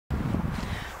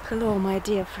Hello, my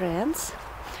dear friends.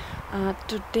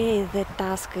 Today the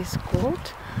task is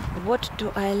called "What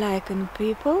do I like in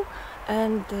people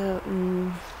and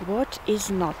what is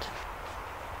not?"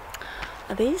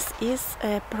 This is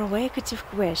a provocative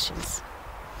questions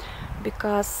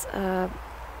because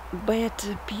bad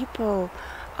people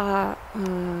are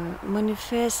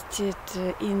manifested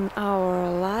in our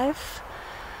life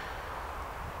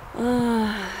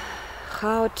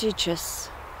how teachers.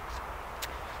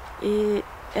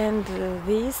 And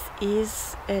this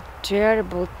is a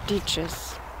terrible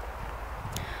teachers.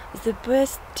 The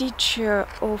best teacher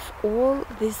of all,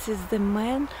 this is the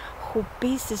man who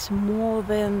pisses more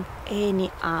than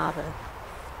any other.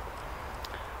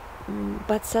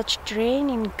 But such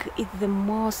training is the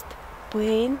most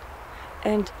pain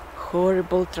and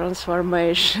horrible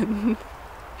transformation.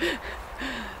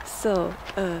 So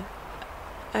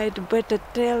I'd better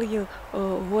tell you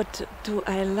what do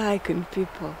I like in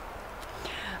people.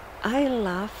 I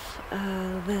love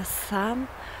the sun,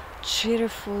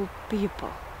 cheerful people,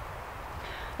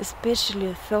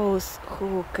 especially those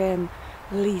who can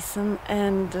listen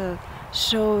and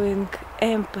showing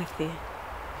empathy.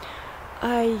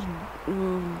 I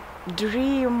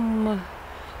dream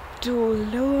to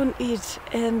learn it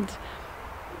and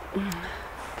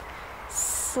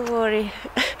sorry,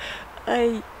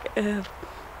 I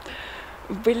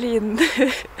Блин.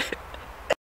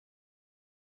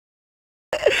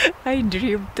 I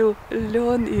dream to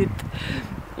learn it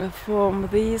from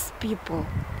these people.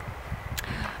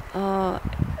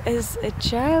 As a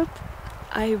child,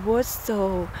 I was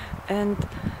so and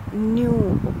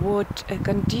knew what a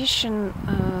condition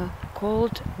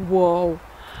called wow,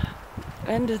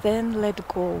 and then let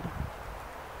go.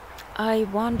 I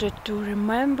wanted to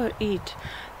remember it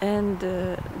and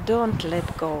don't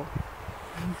let go.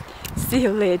 See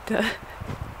you later.